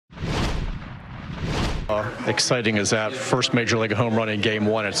Exciting as that first major league home run in game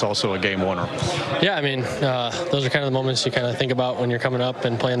one, it's also a game winner. Yeah, I mean, those are kind of the moments you kind of think about when you're coming up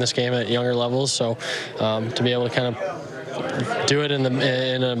and playing this game at younger levels. So to be able to kind of do it in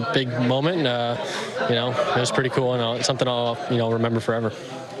a big moment, you know, it was pretty cool, and it's something I'll remember forever.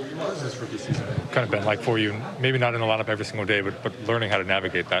 What has this rookie season kind of been like for you? Maybe not in the lineup every single day, but learning how to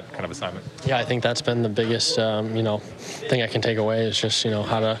navigate that kind of assignment. Yeah, I think that's been the biggest thing I can take away is just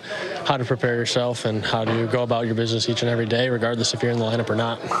how to prepare yourself and how to go about your business each and every day, regardless if you're in the lineup or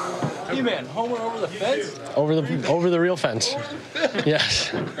not. Hey man, homer over the fence? Over the real fence. Yes.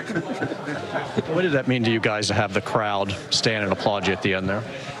 What did that mean to you guys to have the crowd stand and applaud you at the end there?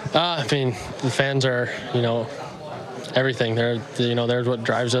 I mean, the fans are, everything. They're what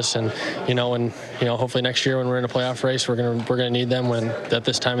drives us, and hopefully next year when we're in a playoff race, we're gonna need them at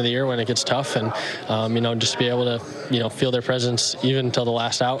this time of the year when it gets tough, and just to be able to feel their presence even till the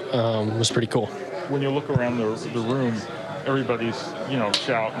last out was pretty cool. When you look around the room, everybody's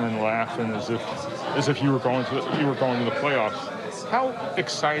shouting and laughing as if you were going to the playoffs. How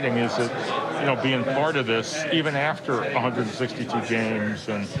exciting is it, being part of this even after 162 games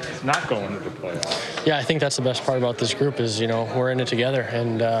and not going to the playoffs? Yeah, I think that's the best part about this group is, we're in it together,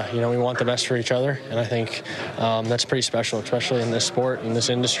 and, we want the best for each other. And I think that's pretty special, especially in this sport, in this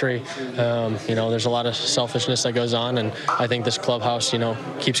industry. There's a lot of selfishness that goes on, and I think this clubhouse,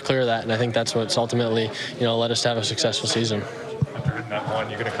 keeps clear of that. And I think that's what's ultimately, led us to have a successful season. After hitting that one,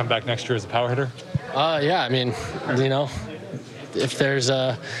 you're going to come back next year as a power hitter? Yeah, I mean, if there's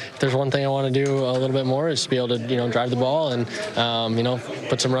one thing I want to do a little bit more is to be able to drive the ball and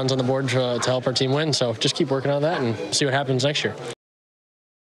put some runs on the board to help our team win. So just keep working on that and see what happens next year.